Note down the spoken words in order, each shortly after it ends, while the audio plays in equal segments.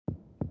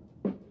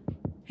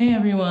Hey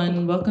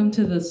everyone, welcome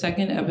to the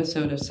second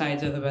episode of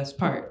Sides of the Best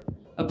Part,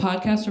 a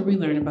podcast where we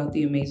learn about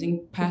the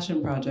amazing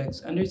passion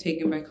projects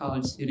undertaken by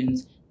college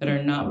students that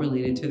are not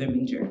related to their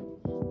major.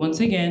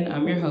 Once again,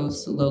 I'm your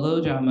host, Lolo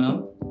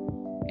Jamo,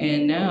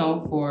 and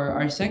now for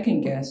our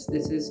second guest,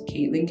 this is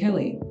Caitlin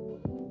Kelly.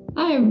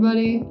 Hi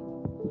everybody.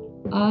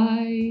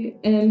 I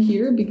am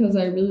here because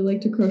I really like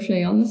to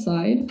crochet on the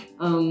side,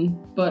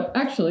 but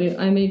actually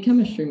I'm a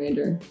chemistry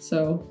major,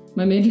 so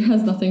my major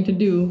has nothing to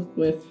do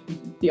with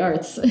the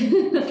arts,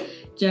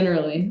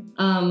 generally.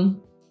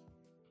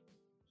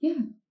 Yeah.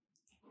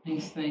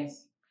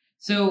 Nice.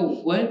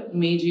 So what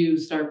made you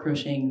start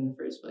crocheting in the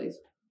first place?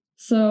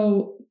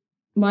 So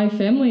my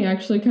family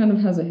actually kind of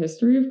has a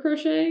history of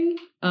crocheting.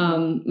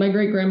 My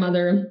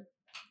great-grandmother,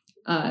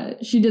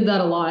 she did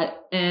that a lot,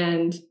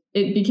 and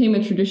it became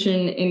a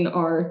tradition in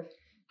our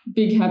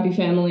big happy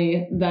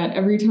family that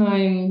every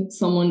time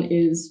someone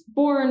is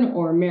born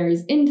or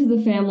marries into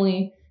the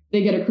family,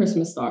 they get a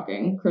Christmas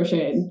stocking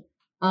crocheted.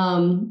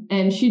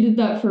 And she did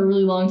that for a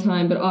really long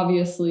time, but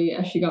obviously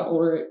as she got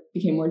older, it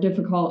became more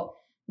difficult.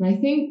 And I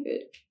think,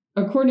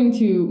 according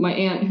to my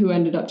aunt who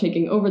ended up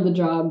taking over the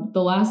job,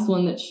 the last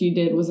one that she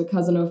did was a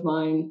cousin of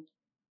mine.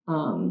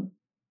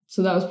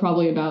 So that was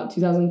probably about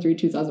 2003,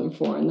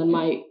 2004. And then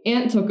my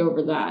aunt took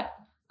over that.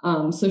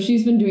 So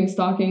she's been doing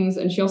stockings,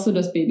 and she also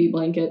does baby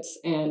blankets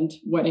and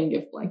wedding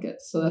gift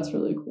blankets. So that's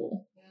really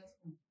cool.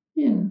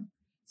 Yeah.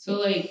 So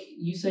like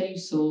you said you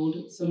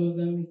sold some of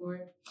them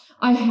before?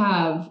 I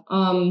have.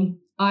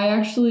 I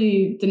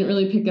actually didn't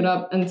really pick it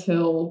up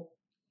until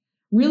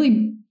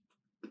really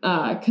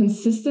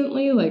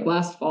consistently, like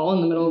last fall, in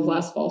the middle of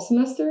last fall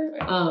semester.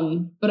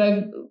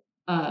 But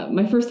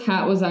my first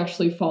hat was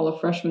actually fall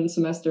of freshman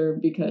semester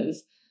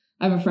because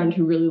I have a friend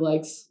who really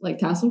likes like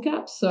tassel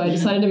caps, so I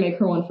decided to make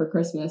her one for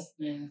Christmas.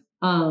 Yeah.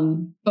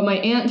 But my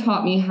aunt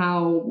taught me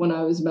how when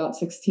I was about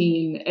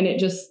 16, and it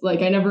just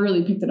like I never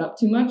really picked it up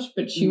too much,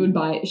 but she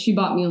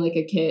bought me like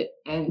a kit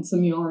and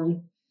some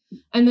yarn.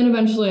 And then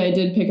eventually I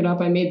did pick it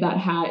up. I made that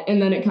hat,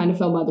 and then it kind of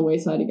fell by the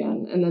wayside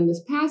again. And then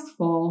this past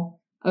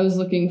fall, I was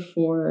looking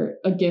for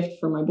a gift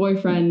for my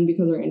boyfriend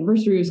because our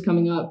anniversary was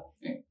coming up,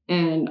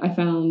 and I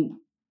found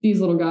these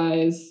little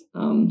guys.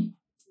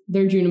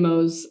 They're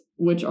Junimos,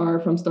 which are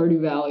from Stardew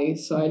Valley.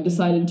 So I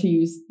decided to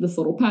use this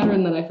little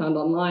pattern that I found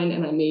online,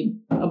 and I made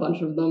a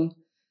bunch of them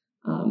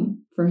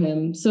for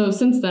him. So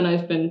since then,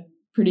 I've been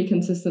pretty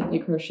consistently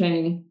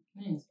crocheting.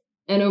 Nice.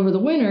 And over the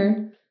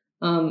winter,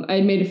 I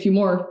had made a few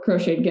more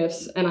crocheted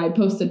gifts, and I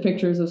posted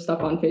pictures of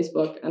stuff on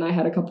Facebook, and I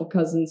had a couple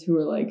cousins who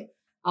were like,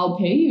 I'll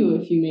pay you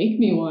if you make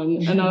me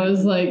one. And I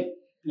was like,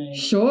 nice.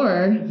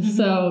 Sure.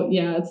 So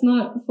yeah, it's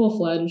not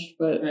full-fledged,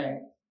 but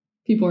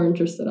people are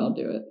interested, I'll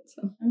do it.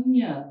 So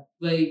yeah,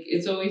 like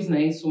it's always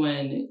nice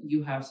when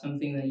you have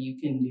something that you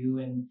can do,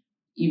 and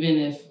even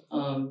if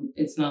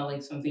it's not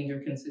like something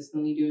you're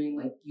consistently doing,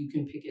 like you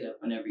can pick it up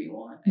whenever you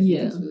want. I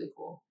think that's really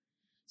cool.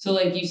 So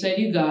like you said,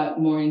 you got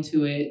more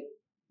into it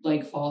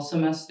like fall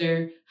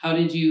semester. How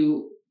did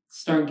you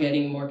start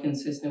getting more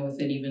consistent with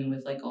it, even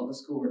with like all the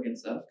schoolwork and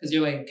stuff? Because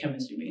you're like a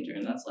chemistry major,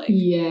 and that's like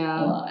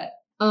a lot.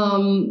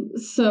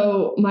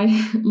 So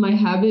my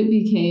habit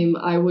became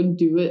I would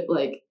do it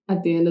like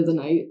at the end of the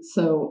night.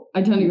 So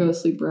I tend to go to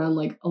sleep around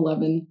like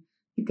 11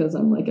 because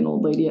I'm like an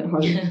old lady at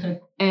heart.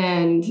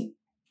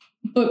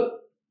 But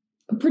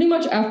pretty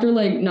much after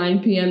like 9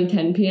 p.m.,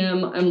 10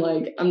 p.m., I'm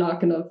like, I'm not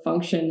going to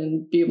function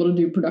and be able to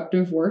do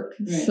productive work.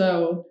 Right.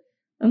 So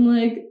I'm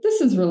like, this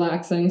is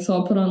relaxing. So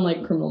I'll put on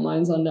like Criminal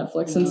Minds on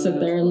Netflix and sit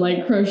there and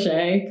like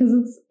crochet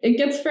because it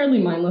gets fairly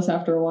mindless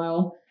after a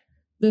while.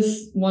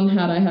 This one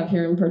hat I have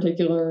here in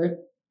particular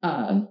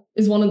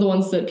is one of the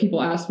ones that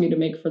people asked me to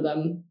make for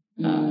them.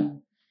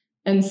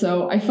 And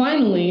so I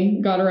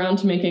finally got around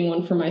to making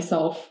one for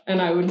myself,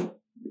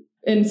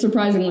 and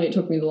surprisingly it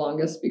took me the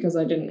longest because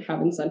I didn't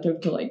have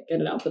incentive to like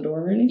get it out the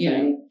door or anything.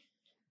 Yeah.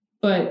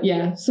 But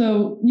yeah,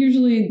 so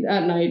usually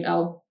at night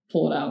I'll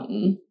pull it out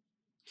and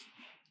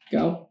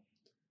go.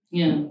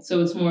 Yeah, so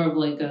it's more of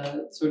like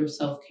a sort of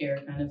self-care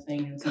kind of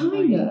thing.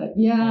 Kinda,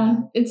 yeah.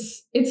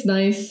 It's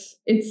nice.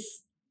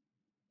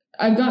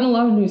 I've gotten a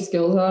lot of new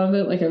skills out of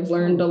it. Like I've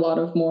learned a lot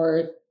of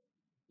more,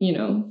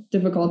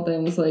 difficult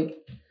things. Like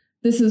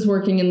this is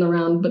working in the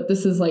round, but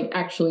this is like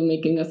actually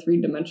making a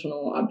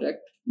 3-dimensional object,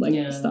 like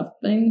stuff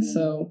thing. Yeah.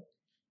 So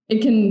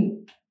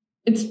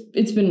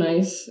it's been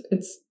nice.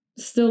 It's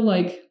still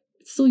like,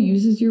 it still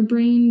uses your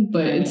brain,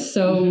 but it's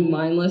so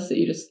mindless that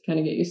you just kind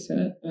of get used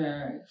to it.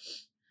 Right.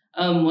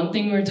 One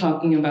thing we were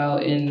talking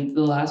about in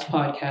the last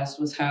podcast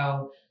was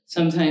how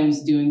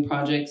sometimes doing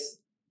projects,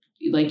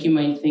 like you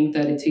might think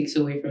that it takes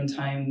away from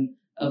time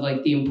of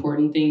like the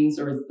important things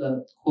or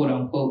the quote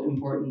unquote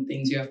important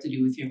things you have to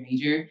do with your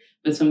major,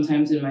 but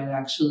sometimes it might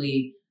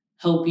actually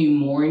help you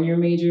more in your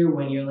major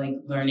when you're like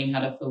learning how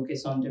to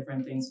focus on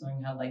different things,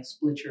 learning how to like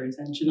split your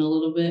attention a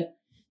little bit.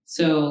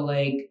 So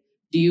like,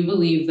 do you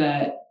believe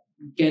that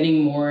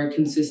getting more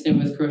consistent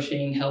with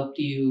crocheting helped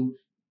you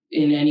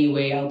in any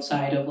way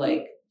outside of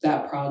like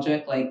that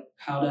project, like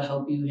how to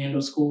help you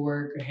handle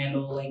schoolwork or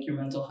handle like your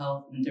mental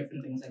health and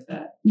different things like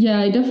that? Yeah,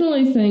 I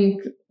definitely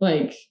think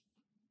like,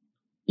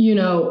 you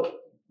know,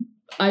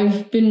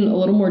 I've been a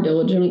little more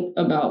diligent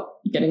about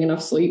getting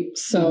enough sleep.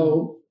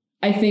 So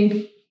I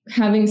think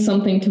having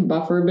something to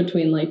buffer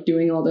between like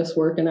doing all this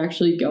work and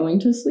actually going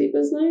to sleep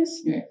is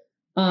nice.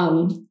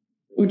 Yeah.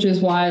 Which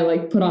is why I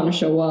like put on a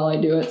show while I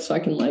do it, so I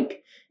can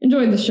like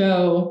enjoy the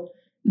show,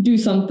 do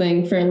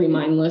something fairly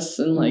mindless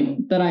and like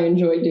that I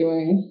enjoy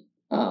doing.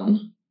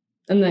 And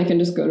then I can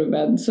just go to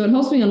bed. So it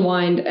helps me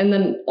unwind. And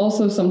then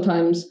also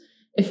sometimes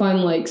if I'm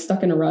like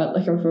stuck in a rut,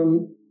 like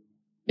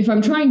if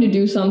I'm trying to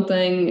do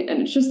something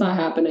and it's just not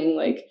happening,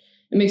 like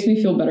it makes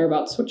me feel better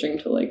about switching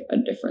to like a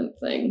different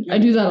thing. I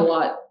do that a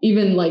lot,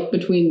 even like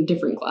between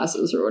different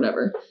classes or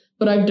whatever.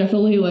 But I've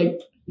definitely like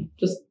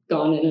just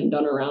gone in and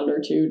done a round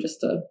or two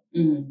just to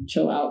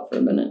chill out for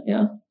a minute.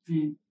 Yeah.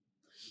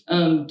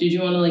 Did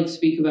you want to like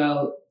speak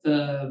about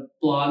the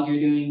blog you're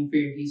doing for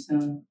your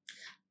Keystone?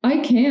 I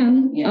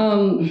can.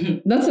 Yeah.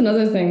 That's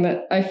another thing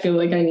that I feel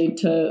like I need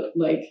to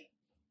like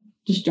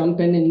just jump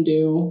in and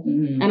do.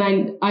 And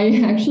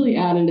I actually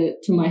added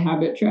it to my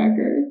habit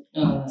tracker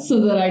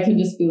so that I could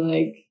just be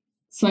like,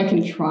 so I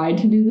can try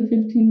to do the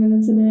 15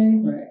 minutes a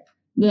day.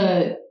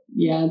 Right.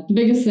 The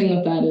biggest thing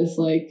with that is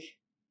like,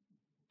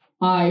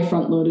 I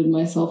front loaded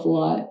myself a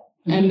lot.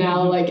 And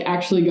now like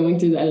actually going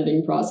through the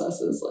editing process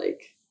is like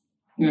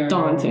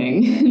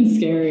daunting and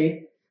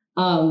scary.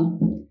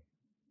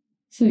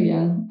 So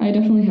yeah, I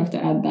definitely have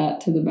to add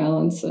that to the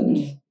balance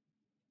and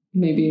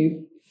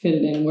maybe fit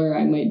it in where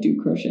I might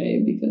do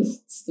crochet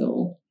because it's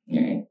still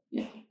yeah.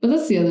 But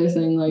that's the other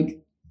thing,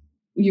 like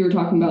you were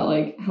talking about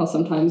like how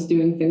sometimes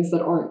doing things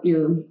that aren't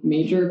your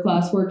major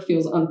classwork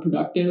feels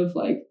unproductive.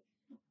 Like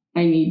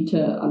I need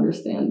to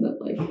understand that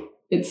like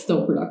it's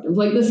still productive.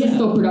 Like this is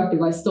still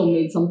productive. I still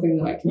made something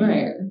that I can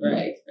wear.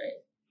 Right.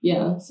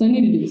 Yeah. So I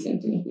need to do the same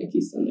thing with my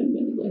Keystone,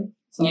 admittedly.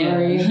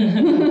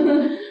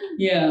 Sorry.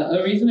 Yeah.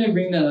 A reason I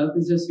bring that up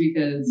is just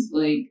because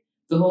like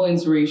the whole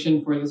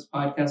inspiration for this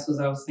podcast was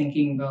I was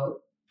thinking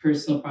about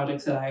personal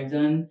projects that I've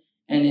done.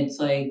 And it's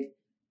like,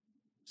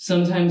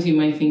 sometimes you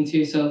might think to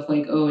yourself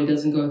like, oh, it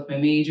doesn't go with my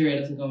major. It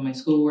doesn't go with my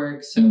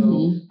schoolwork. So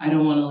I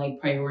don't want to like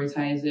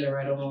prioritize it, or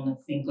I don't want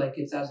to think like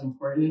it's as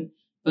important.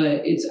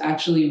 But it's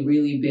actually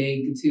really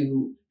big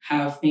to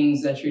have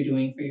things that you're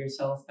doing for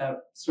yourself that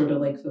sort of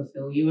like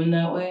fulfill you in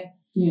that way.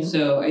 Yeah.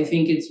 So I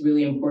think it's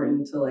really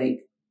important to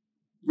like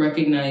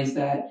recognize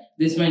that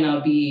this might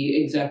not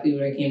be exactly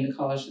what I came to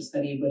college to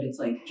study, but it's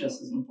like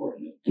just as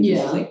important and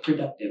just as like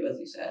productive, as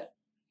you said.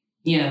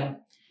 Yeah.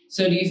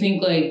 So do you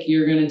think like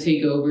you're going to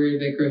take over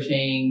the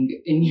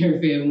crocheting in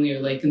your family or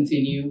like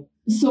continue?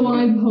 So when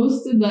I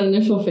posted that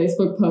initial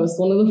Facebook post,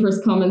 one of the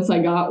first comments I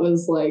got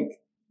was like,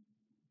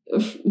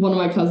 one of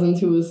my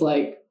cousins who was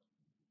like,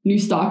 new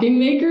stocking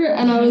maker,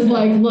 and I was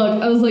like,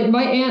 look,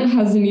 my aunt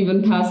hasn't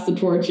even passed the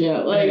torch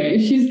yet. Like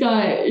she's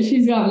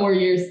got more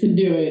years to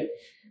do it,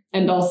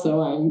 and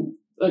also I'm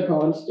a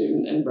college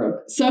student and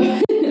broke. So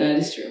that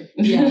is true.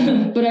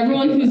 Yeah, but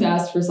everyone who's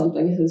asked for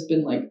something has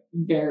been like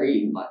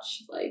very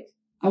much like,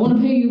 I want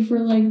to pay you for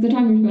like the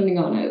time you're spending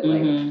on it.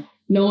 Like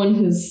no one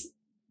has,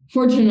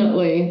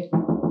 fortunately.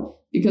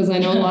 Because I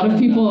know a lot of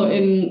people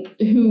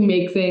who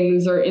make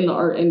things or in the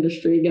art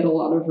industry get a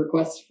lot of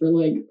requests for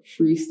like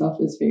free stuff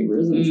as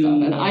favors and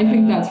stuff. And I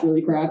think that's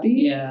really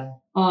crappy. Yeah.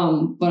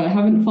 But I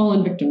haven't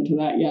fallen victim to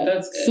that yet.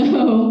 That's good.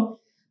 So,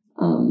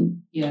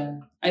 yeah.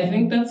 I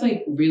think that's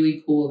like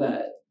really cool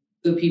that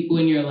the people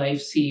in your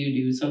life see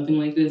you do something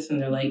like this and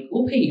they're like,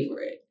 we'll pay you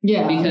for it.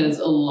 Yeah. Because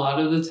a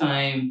lot of the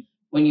time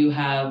when you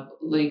have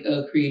like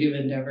a creative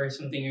endeavor,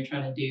 something you're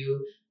trying to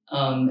do,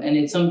 and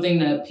it's something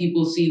that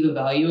people see the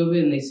value of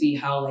it and they see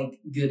how like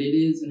good it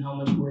is and how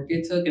much work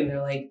it took. And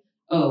they're like,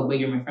 oh, but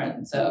you're my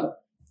friend. So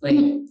like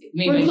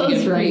maybe I should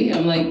get free.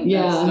 I'm like,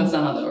 that's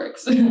not how that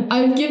works.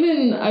 I've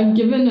given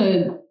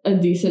a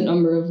decent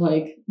number of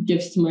like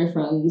gifts to my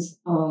friends.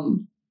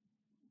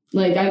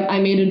 Like I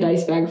made a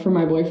dice bag for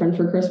my boyfriend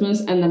for Christmas,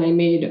 and then I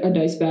made a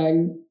dice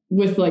bag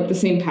with like the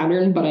same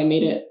pattern, but I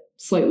made it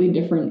slightly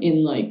different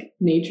in like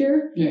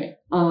nature. Right.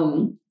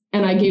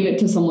 And I gave it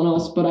to someone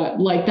else, but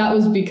that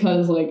was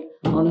because, like,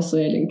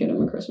 honestly, I didn't get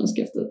him a Christmas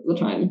gift at the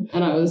time.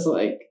 And I was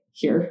like,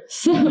 here.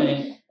 So,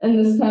 and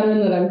this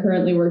pattern that I'm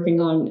currently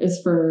working on is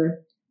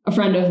for a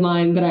friend of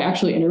mine that I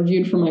actually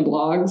interviewed for my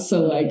blog.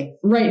 So, like,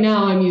 right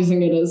now I'm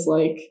using it as,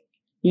 like,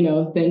 you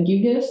know, thank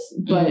you gifts.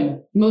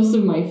 But most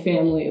of my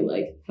family,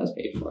 like, has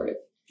paid for it.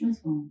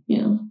 That's cool.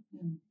 Yeah.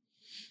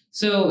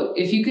 So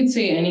if you could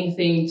say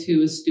anything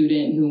to a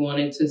student who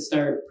wanted to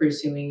start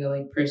pursuing a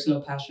like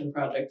personal passion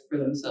project for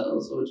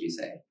themselves, what would you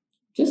say?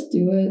 Just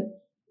do it.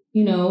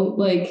 You know,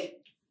 like,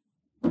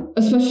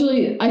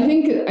 especially, I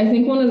think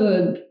one of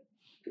the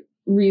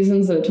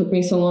reasons that it took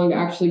me so long to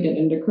actually get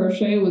into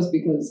crochet was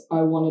because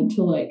I wanted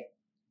to like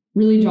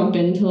really jump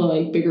into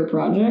like bigger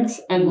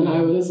projects. And then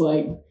I was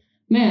like,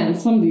 man,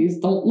 some of these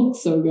don't look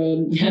so good.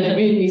 And it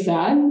made me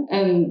sad.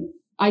 And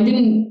I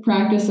didn't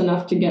practice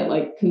enough to get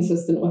like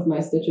consistent with my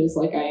stitches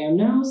like I am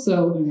now.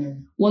 So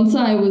once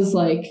I was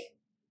like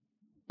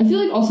I feel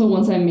like also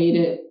once I made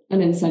it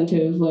an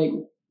incentive, like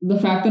the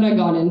fact that I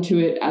got into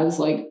it as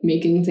like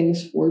making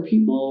things for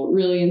people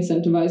really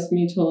incentivized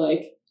me to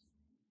like,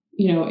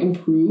 you know,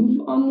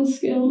 improve on the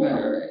skill.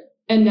 Right.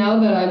 And now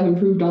that I've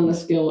improved on the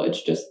skill,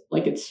 it's just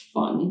like it's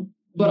fun.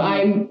 But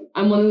I'm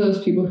one of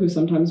those people who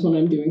sometimes when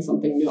I'm doing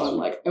something new, I'm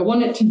like, I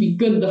want it to be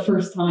good the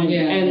first time.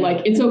 Yeah. And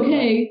like it's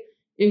okay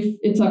if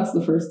it sucks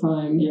the first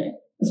time. Yeah.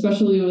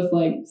 Especially with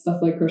like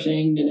stuff like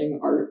crocheting,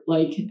 knitting, art,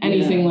 like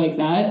anything like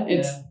that.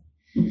 It's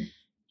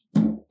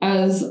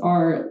as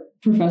our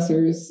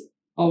professors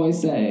always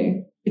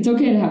say, it's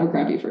okay to have a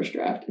crappy first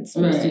draft. It's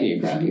supposed to be a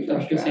crappy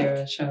first Dr. draft.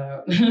 Sarah, shout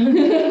out.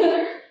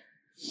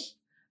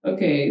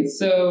 Okay,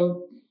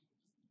 so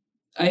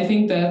I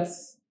think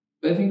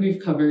we've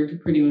covered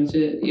pretty much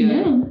it.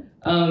 Yeah.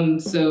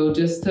 So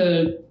just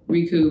to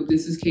recoup,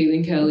 this is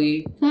Caitlin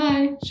Kelly.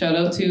 Hi. Shout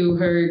out to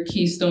her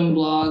Keystone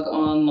blog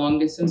on long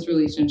distance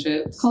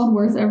relationships. It's called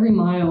Worth Every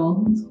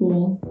Mile. It's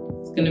cool.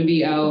 It's gonna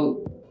be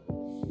out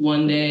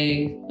one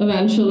day.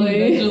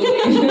 Eventually.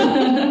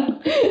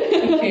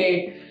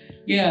 Okay.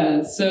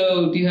 Yeah.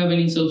 So do you have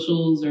any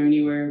socials or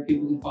anywhere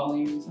people can follow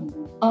you or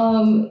something?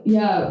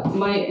 Yeah, I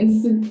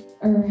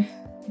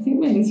think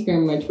my Instagram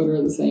and my Twitter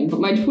are the same, but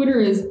my Twitter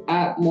is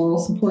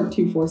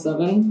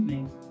 @moralsupport247.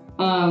 Nice.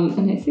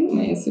 And I think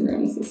my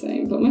Instagram is the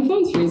same, but my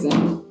phone's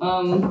freezing.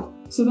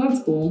 So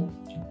that's cool.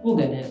 We'll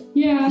get it.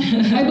 Yeah,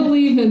 I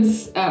believe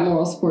it's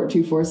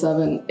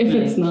 @moralsupport247. If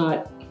it's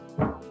not,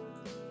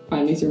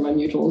 find me through my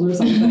mutuals or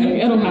something.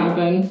 It'll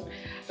happen.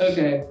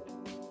 Okay.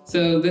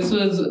 So this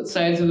was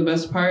Sides of the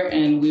Best Part,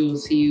 and we will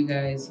see you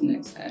guys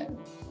next time.